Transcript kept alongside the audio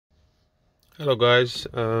Hello guys,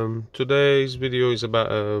 today's video is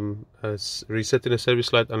about resetting a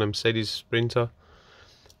service light on a Mercedes Sprinter.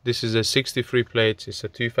 This is a 63 plate, it's a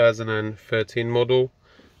 2013 model.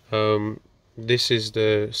 This is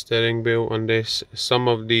the steering wheel on this. Some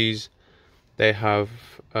of these they have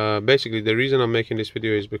basically the reason I'm making this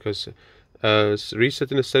video is because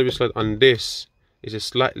resetting a service light on this is a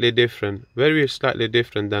slightly different, very slightly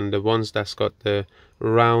different than the ones that's got the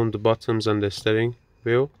round bottoms on the steering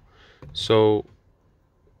wheel. So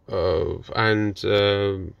I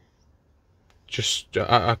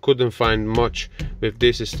couldn't find much with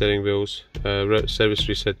these steering wheels, service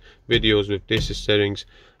reset videos with these steerings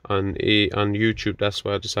on YouTube. That's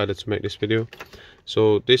why I decided to make this video.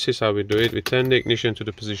 So this is how we do it. We turn the ignition to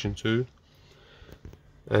the position 2,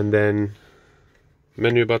 and then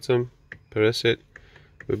menu button, press it.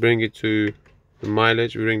 We bring it to the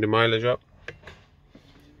mileage. We bring the mileage up.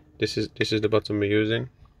 This is the button we're using.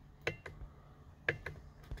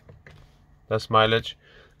 That's mileage.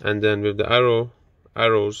 And then with the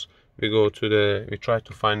arrows we go to we try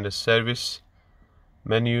to find the service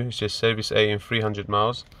menu. It says service A in 300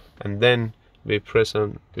 miles, and then we press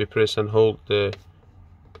and hold the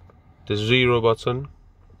 0 button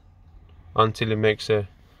until it makes a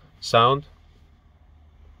sound.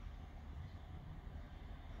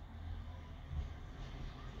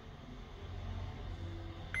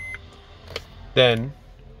 Then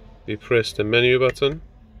we press the menu button,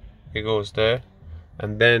 it goes there,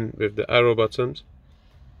 and then with the arrow buttons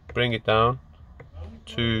bring it down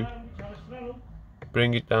to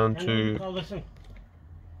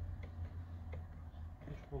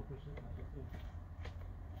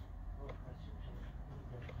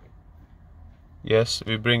yes,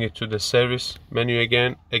 we bring it to the service menu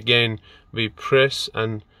again. We press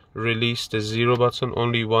and release the 0 button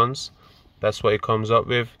only once. That's what it comes up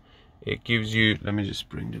with. It gives you, let me just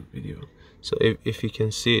bring the video, so if you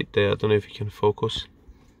can see it there, I don't know if you can focus.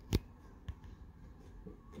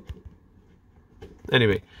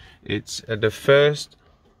 Anyway, it's the first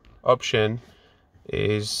option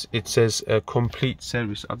is, it says a complete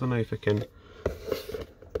service. I don't know if I can,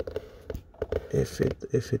 if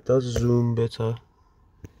it does zoom better.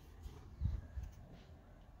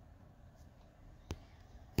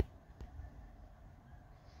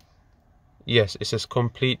 Yes, it says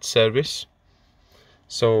complete service.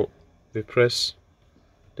 So we press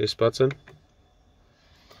this button.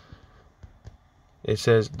 It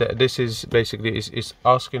says that this is basically is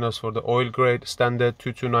asking us for the oil grade, standard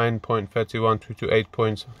 229.31,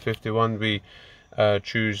 228.51. We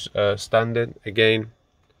choose standard. Again,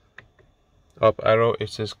 up arrow, it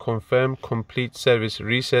says confirm complete service,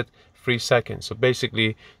 reset 3 seconds. So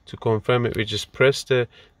basically, to confirm it, we just press the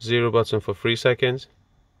 0 button for 3 seconds,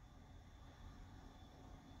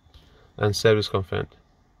 and service confirmed.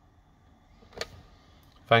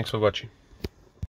 Thanks for watching.